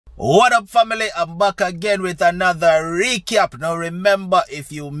What up, family? I'm back again with another recap. Now remember,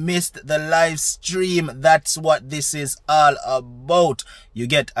 if you missed the live stream, that's what this is all about. You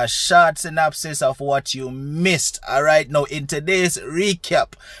get a short synopsis of what you missed. Alright, now in today's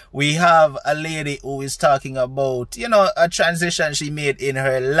recap, we have a lady who is talking about, a transition she made in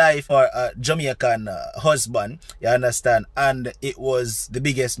her life for a Jamaican husband, you understand? And it was the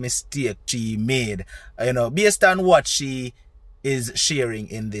biggest mistake she made, based on what she is sharing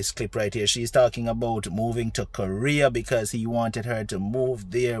in this clip right here. She's talking about moving to Korea because he wanted her to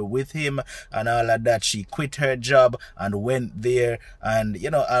move there with him and all of that. She quit her job and went there, and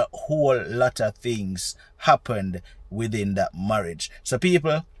a whole lot of things happened within that marriage. So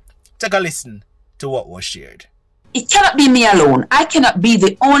people, take a listen to what was shared. It cannot be me alone. I cannot be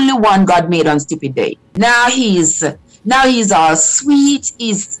the only one God made on stupid day. Now he's all sweet.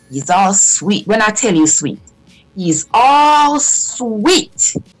 He's all sweet. When I tell you sweet, he's all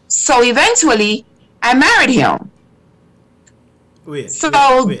sweet. So eventually, I married him. Wait.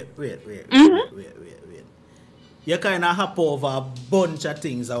 You kind of hop over a bunch of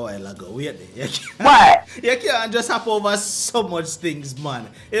things a while ago. Wait there. What? You can't just hop over so much things, man.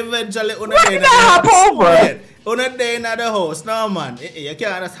 Eventually, what did I hop over? On a day in the house, no man. You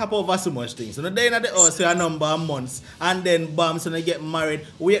can't just hop over so much things. On a day in the house for a number of months, and then bam, so you get married.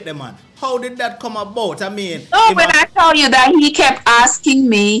 Wait there, man. How did that come about? I mean, no, when I tell you that he kept asking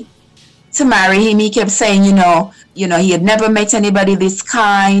me to marry him, he kept saying, he had never met anybody this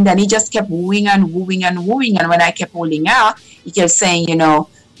kind, and he just kept wooing and wooing and wooing. And when I kept holding out, he kept saying,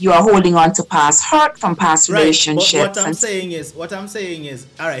 you are holding on to past hurt from past relationships. But what I'm saying is,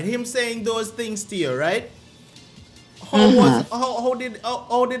 all right, him saying those things to you, right? How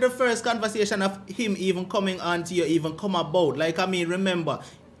did the first conversation of him even coming on to you even come about? Like, I mean, remember,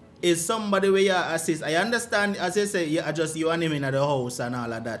 is somebody where you assist? I understand, as you say, you just you and him in the house and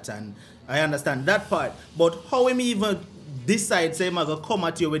all of that, and I understand that part. But how him even decide, say, I'm going to come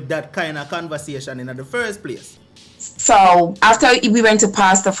at you with that kind of conversation in the first place? So after we went to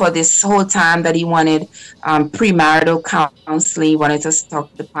pastor for this whole time that he wanted premarital counseling, wanted us to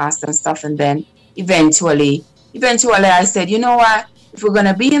talk to the pastor and stuff, and then eventually I said, you know what, if we're going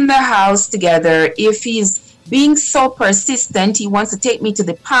to be in the house together, if he's being so persistent, he wants to take me to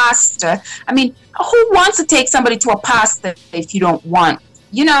the pastor. I mean, who wants to take somebody to a pastor if you don't want,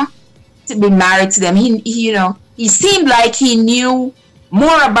 to be married to them? He seemed like he knew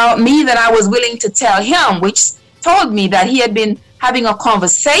more about me than I was willing to tell him, which told me that he had been having a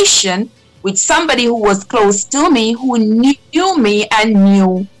conversation with somebody who was close to me, who knew me and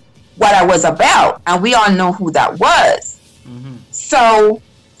knew what I was about. And we all know who that was. Mm-hmm. So,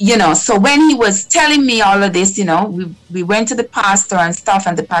 so when he was telling me all of this, we went to the pastor and stuff,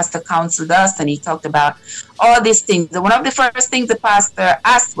 and the pastor counseled us, and he talked about all these things. And one of the first things the pastor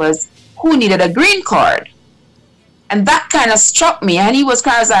asked was, who needed a green card? And that kind of struck me. And he was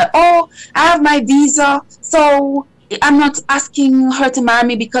kind of like, oh, I have my visa, so I'm not asking her to marry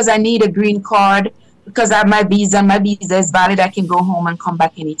me because I need a green card, because I have my visa, and my visa is valid. I can go home and come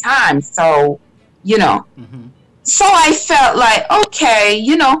back anytime. So, Mm-hmm. So I felt like, okay,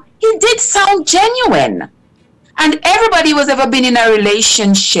 he did sound genuine. And everybody who's ever been in a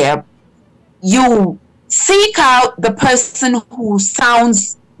relationship, you seek out the person who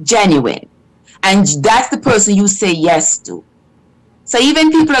sounds genuine. And that's the person you say yes to. So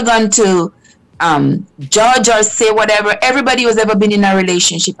even people are going to judge or say whatever. Everybody who's ever been in a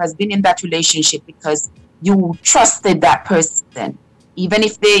relationship has been in that relationship because you trusted that person. Even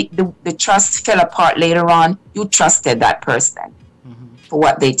if the trust fell apart later on, you trusted that person for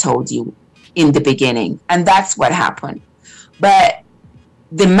what they told you in the beginning. And that's what happened. But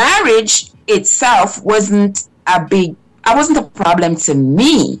the marriage itself wasn't a problem to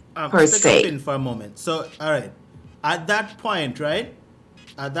me per se. In for a moment. So, all right. At that point, right?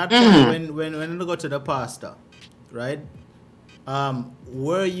 At that point, when you go to the pastor, right?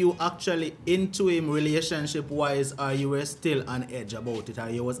 Were you actually into him relationship-wise, or you were still on edge about it, or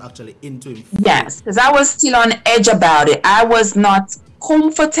you was actually into him? Yes, because I was still on edge about it. I was not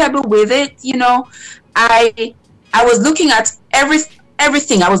comfortable with it, I was looking at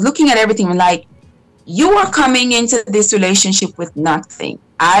everything. I was looking at everything like, you are coming into this relationship with nothing.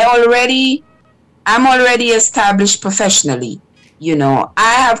 I'm already established professionally.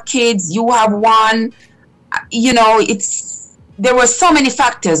 I have kids, you have one. There were so many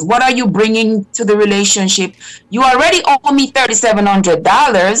factors. What are you bringing to the relationship? You already owe me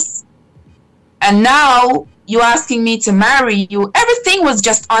 $3,700, and now you're asking me to marry you. Everything was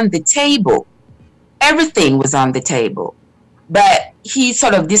just on the table. Everything was on the table. But he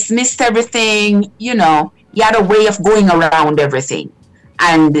sort of dismissed everything, He had a way of going around everything.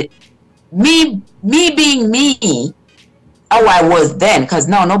 And me being me, how I was then, because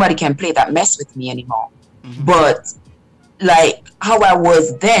now nobody can play that mess with me anymore. But like how I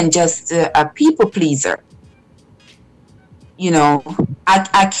was then, just a people pleaser. You know,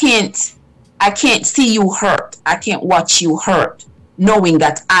 I can't see you hurt. I can't watch you hurt, knowing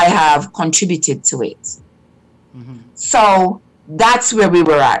that I have contributed to it. So that's where we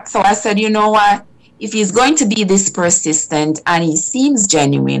were at. So I said, you know what? If he's going to be this persistent and he seems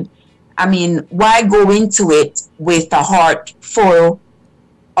genuine, I mean, why go into it with a heart full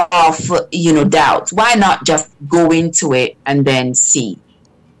of, you know, doubt? Why not just go into it and then see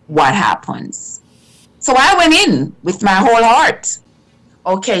what happens? So I went in with my whole heart.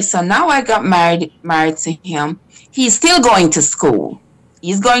 Okay, so now I got married to him. He's still going to school.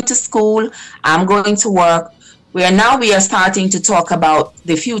 He's going to school. I'm going to work. We are starting to talk about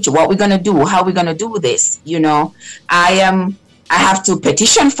the future, what we're going to do, how we're going to do this. You know, I have to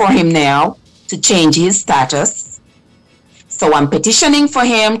petition for him now to change his status. So I'm petitioning for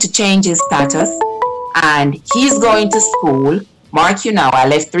him to change his status, and he's going to school. Mark you now, I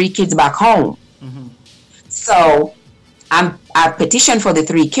left 3 kids back home. So I petitioned for the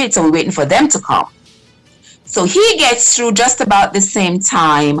 3 kids, so we're waiting for them to come. So he gets through just about the same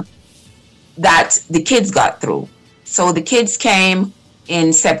time that the kids got through. So the kids came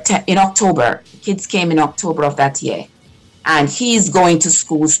in October. The kids came in October of that year. And he's going to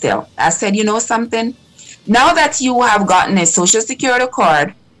school still. I said, you know something? Now that you have gotten a Social Security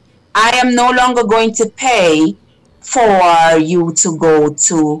card, I am no longer going to pay for you to go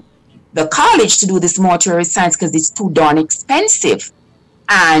to the college to do this mortuary science because it's too darn expensive.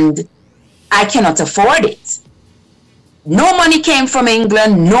 And I cannot afford it. No money came from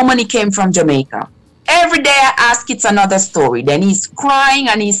England. No money came from Jamaica. Every day I ask, it's another story. Then he's crying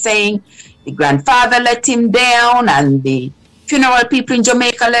and he's saying the grandfather let him down and the funeral people in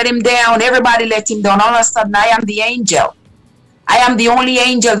Jamaica let him down. Everybody let him down. All of a sudden, I am the angel. I am the only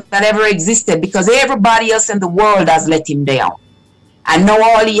angel that ever existed because everybody else in the world has let him down. And now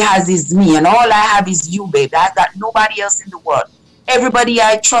all he has is me, and all I have is you, babe. I got nobody else in the world. Everybody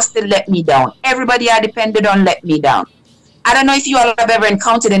I trusted let me down. Everybody I depended on let me down. I don't know if you all have ever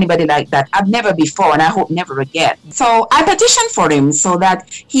encountered anybody like that. I've never before, and I hope never again. So I petitioned for him so that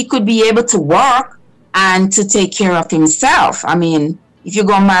he could be able to work and to take care of himself. I mean, if you're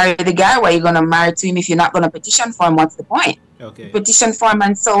going to marry the guy, why are you going to marry to him if you're not going to petition for him? What's the point? Okay. Petition for him,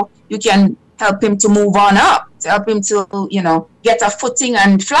 and so you can help him to move on up, to help him to, you know, get a footing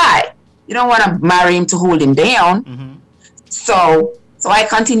and fly. You don't want to marry him to hold him down. So I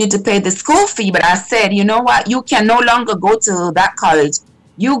continued to pay the school fee, but I said, you know what? You can no longer go to that college.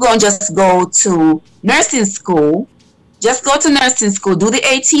 You go and just go to nursing school. Just go to nursing school, do the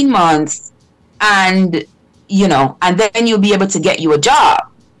 18 months, and, you know, and then you'll be able to get you a job.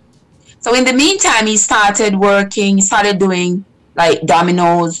 So in the meantime, he started working, he started doing like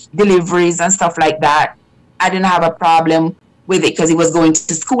Domino's deliveries and stuff like that. I didn't have a problem with it because he was going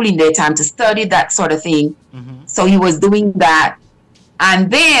to school in daytime to study, that sort of thing. So he was doing that.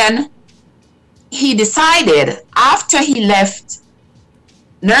 And then he decided after he left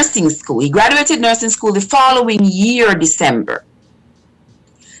nursing school, he graduated nursing school the following year, December.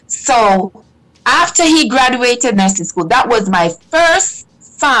 So after he graduated nursing school, that was my first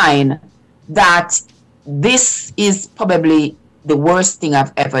sign that this is probably the worst thing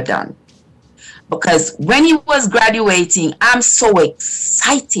I've ever done. Because when he was graduating, I'm so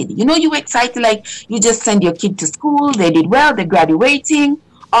excited. You know, you excited like you just send your kid to school, they did well, they're graduating,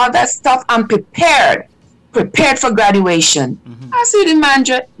 all that stuff. I'm prepared for graduation. I see the man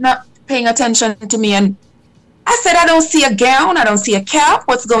not paying attention to me, and I said, I don't see a gown, I don't see a cap.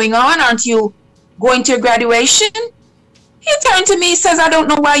 What's going on? Aren't you going to your graduation? He turned to me, he says, I don't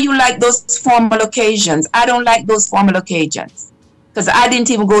know why you like those formal occasions. I don't like those formal occasions. Because I didn't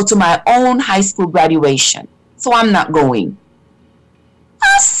even go to my own high school graduation. So I'm not going.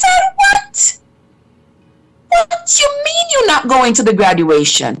 I said, what? What do you mean you're not going to the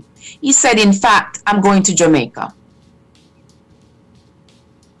graduation? He said, in fact, I'm going to Jamaica.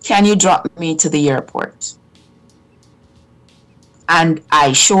 Can you drop me to the airport? And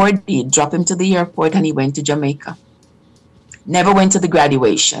I sure did drop him to the airport, and he went to Jamaica. Never went to the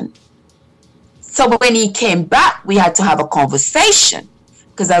graduation. So when he came back, we had to have a conversation.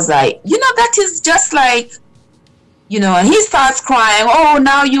 Because I was like, you know, that is just like, you know, and he starts crying. Oh,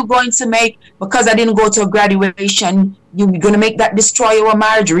 now you're going to make, because I didn't go to a graduation, you're going to make that destroy our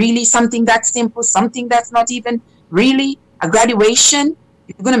marriage? Really? Something that simple? Something that's not even really a graduation?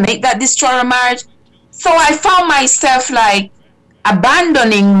 You're going to make that destroy our marriage? So I found myself like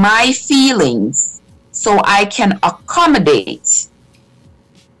abandoning my feelings so I can accommodate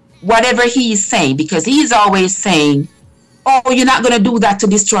whatever he is saying, because he's always saying, oh, you're not going to do that to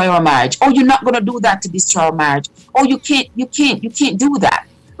destroy our marriage. Oh, you're not going to do that to destroy our marriage. Oh, you can't do that,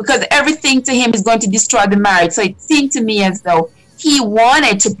 because everything to him is going to destroy the marriage. So it seemed to me as though he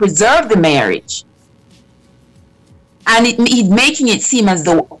wanted to preserve the marriage. And he's making it seem as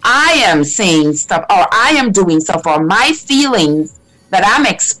though I am saying stuff, or I am doing stuff, or my feelings that I'm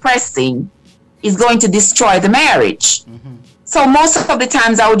expressing is going to destroy the marriage. Mm-hmm. So most of the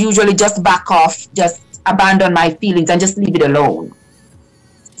times I would usually just back off, just abandon my feelings and just leave it alone,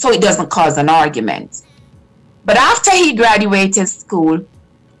 so it doesn't cause an argument. But after he graduated school,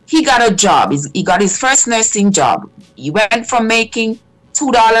 he got a job. He got his first nursing job. He went from making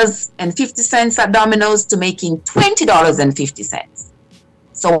 $2.50 at Domino's to making $20.50.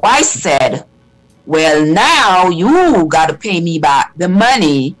 So I said, well, now you got to pay me back the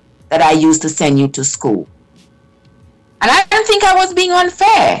money that I used to send you to school. And I didn't think I was being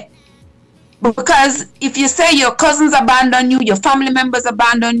unfair. Because if you say your cousins abandon you, your family members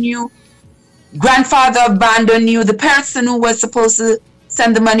abandon you, grandfather abandoned you, the person who was supposed to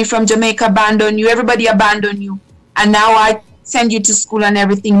send the money from Jamaica abandoned you, everybody abandoned you, and now I send you to school and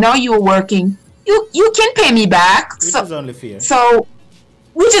everything, now you're working, you can pay me back. Which is only fair.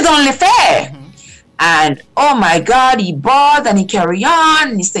 Which is only fair. Mm-hmm. And oh my God, he bawled and he carried on,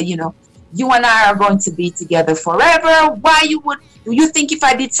 and he said, you know, you and I are going to be together forever. Do you think if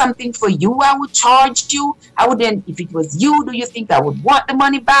I did something for you, I would charge you? I wouldn't. If it was you, do you think I would want the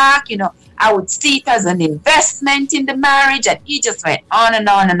money back? You know, I would see it as an investment in the marriage. And he just went on and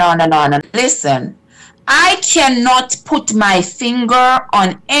on and on and on. And listen, I cannot put my finger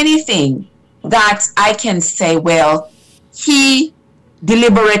on anything that I can say, well, he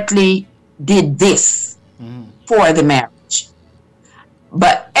deliberately did this for the marriage.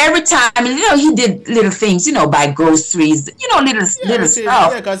 But every time, you know, he did little things, you know, buy groceries, you know, little stuff.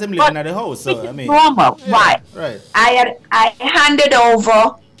 Yeah, because I'm living at the house, so I mean, normal, yeah, right? I handed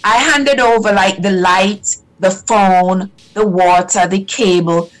over like the light, the phone, the water, the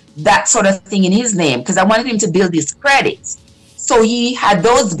cable, that sort of thing in his name, because I wanted him to build his credit. So he had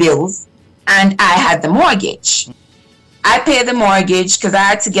those bills, and I had the mortgage. I paid the mortgage because I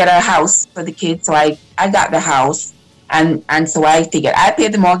had to get a house for the kids, so I got the house. And so I figured I pay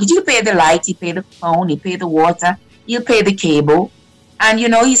the mortgage, you pay the light, you pay the phone, you pay the water, you pay the cable. And, you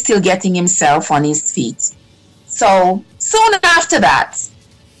know, he's still getting himself on his feet. So soon after that,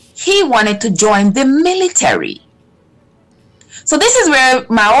 he wanted to join the military. So this is where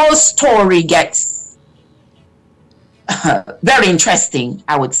my whole story gets very interesting,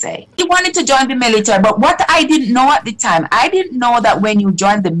 I would say. He wanted to join the military, but what I didn't know at the time, I didn't know that when you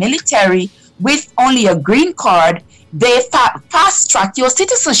join the military with only a green card, they fast-track your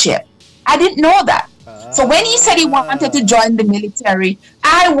citizenship. I didn't know that. So when he said he wanted to join the military,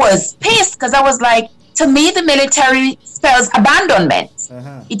 I was pissed, because I was like, to me, the military spells abandonment.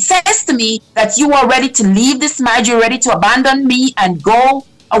 It says to me that you are ready to leave this marriage, you're ready to abandon me and go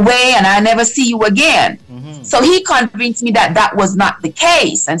away, and I never see you again. So he convinced me that that was not the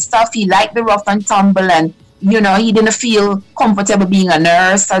case and stuff. He liked the rough and tumble, and you know, he didn't feel comfortable being a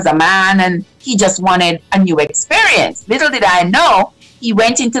nurse as a man, and he just wanted a new experience. Little did I know, he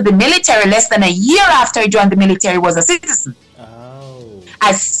went into the military less than a year after he joined the military, was a citizen. Oh.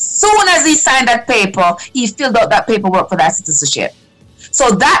 As soon as he signed that paper, he filled out that paperwork for that citizenship.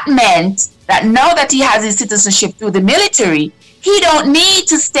 So that meant that now that he has his citizenship through the military, he don't need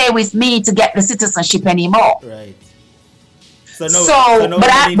to stay with me to get the citizenship anymore. Right. So no, but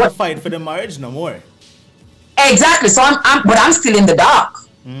I need to fight for the marriage no more. Exactly. So I'm still in the dark.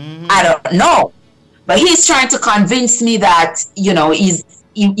 I don't know. But he's trying to convince me that, you know,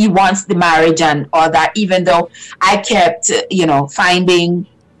 he wants the marriage and all that, even though I kept, you know, finding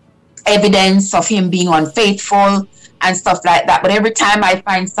evidence of him being unfaithful and stuff like that. But every time I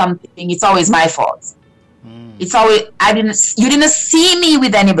find something, it's always my fault. It's always, you didn't see me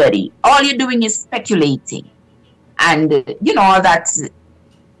with anybody. All you're doing is speculating. And, you know, all that.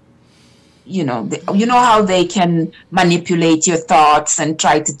 You know how they can manipulate your thoughts and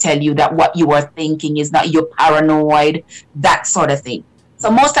try to tell you that what you are thinking is not, you're paranoid, that sort of thing.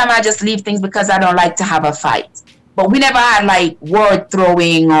 So most time I just leave things because I don't like to have a fight. But we never had like word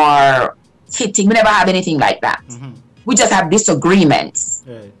throwing or hitting. We never have anything like that. We just have disagreements.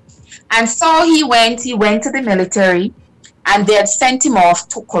 Right. And so he went to the military, and they had sent him off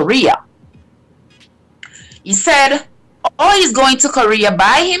to Korea. He said, oh, he's going to Korea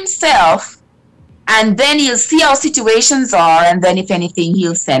by himself, and then he'll see how situations are, and then if anything,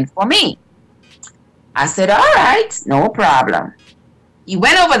 he'll send for me. I said, all right, no problem. He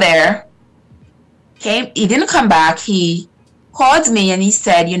went over there, he didn't come back. He called me and he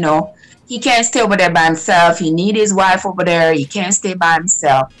said, you know, he can't stay over there by himself. He need his wife over there. He can't stay by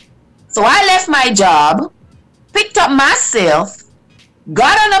himself. So I left my job, picked up myself,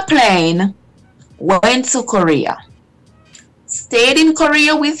 got on a plane, went to Korea. Stayed in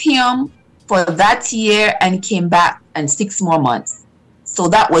Korea with him for that year and came back in 6 more months. So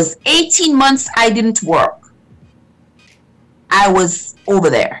that was 18 months I didn't work. I was over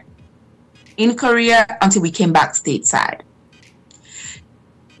there in Korea until we came back stateside.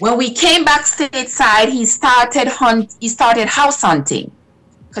 When we came back stateside, he started house hunting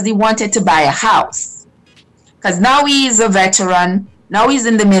because he wanted to buy a house. Because now he is a veteran. Now he's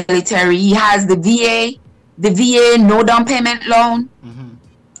in the military. He has the VA no down payment loan.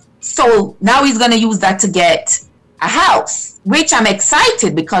 So now he's going to use that to get a house, which I'm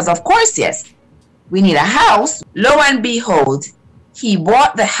excited because, of course, yes, we need a house. Lo and behold, he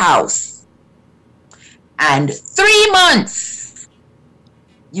bought the house. And 3 months,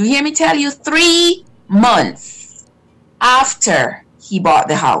 you hear me tell you, 3 months after he bought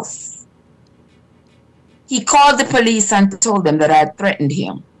the house, he called the police and told them that I had threatened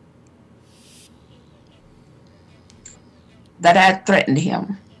him.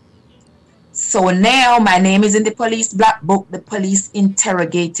 So now my name is in the police black book. The police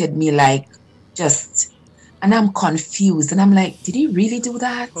interrogated me like and I'm confused. And I'm like, did he really do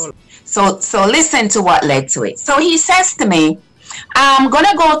that? So listen to what led to it. So he says to me, I'm going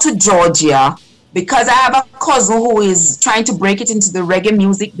to go to Georgia because I have a cousin who is trying to break it into the reggae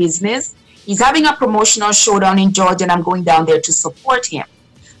music business. He's having a promotional showdown in Georgia and I'm going down there to support him.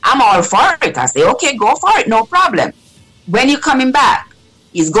 I'm all for it. I say, okay, go for it. No problem. When you coming back?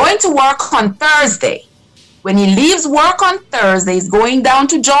 He's going to work on Thursday. When he leaves work on Thursday, he's going down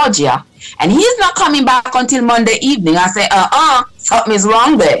to Georgia. And he's not coming back until Monday evening. I say, something is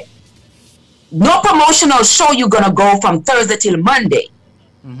wrong there. No promotional show you're going to go from Thursday till Monday.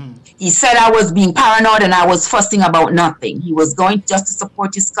 He said I was being paranoid and I was fussing about nothing. He was going just to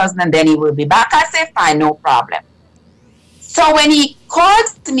support his cousin and then he will be back. I said, fine, no problem. So when he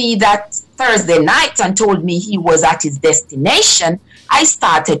called me that Thursday night and told me he was at his destination, I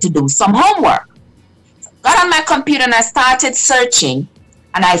started to do some homework. Got on my computer and I started searching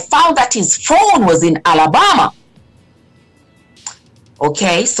and I found that his phone was in Alabama.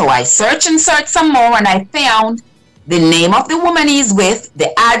 Okay, so I searched and searched some more and I found the name of the woman he's with, the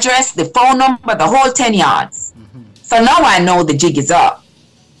address, the phone number, the whole 10 yards. So now I know the jig is up.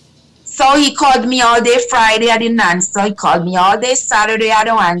 So he called me all day Friday, I didn't answer. He called me all day Saturday, I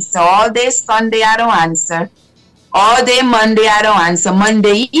don't answer. All day Sunday, I don't answer. All day Monday, I don't answer.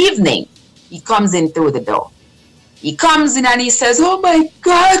 Monday evening, he comes in through the door. He comes in and he says, oh my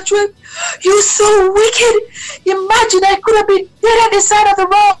God, you're so wicked. Imagine I could have been dead at the side of the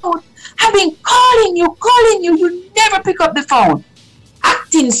road. I've been calling you, you never pick up the phone.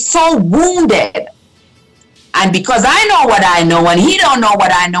 Acting so wounded. And because I know what I know and he don't know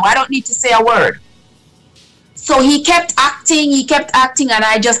what I know, I don't need to say a word. So he kept acting, and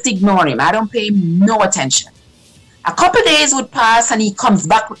I just ignore him. I don't pay him no attention. A couple days would pass and he comes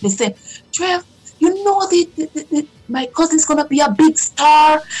back with the same, Trev, you know my cousin's gonna be a big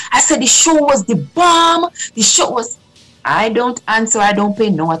star. I said the show was the bomb. The show was, I don't answer, I don't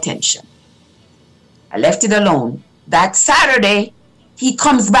pay no attention. I left it alone. That Saturday, he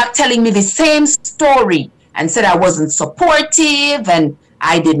comes back telling me the same story and said I wasn't supportive and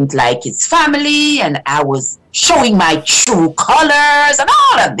I didn't like his family and I was showing my true colors and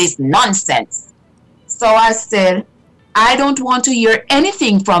all of this nonsense. So I said, I don't want to hear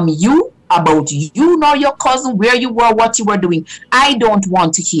anything from you about you nor your cousin, where you were, what you were doing. I don't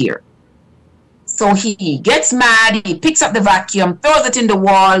want to hear. So he gets mad, he picks up the vacuum, throws it in the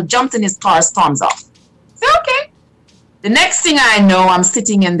wall, jumps in his car, storms off. So, okay. The next thing I know, I'm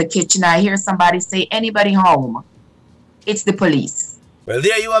sitting in the kitchen. I hear somebody say, anybody home? It's the police. Well,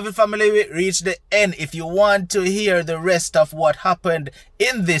 there you have it, family. We reached the end. If you want to hear the rest of what happened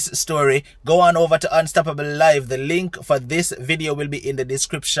in this story, go on over to Unstoppable Live. The link for this video will be in the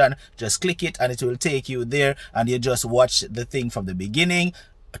description. Just click it and it will take you there. And you just watch the thing from the beginning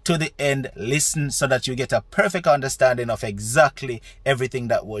to the end. Listen so that you get a perfect understanding of exactly everything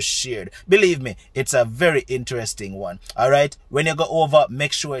that was shared. Believe me, it's a very interesting one. Alright, when you go over,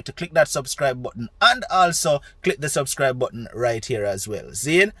 make sure to click that subscribe button and also click the subscribe button right here as well.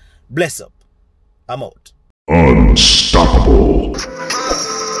 See you? Bless up. I'm out. Unstoppable.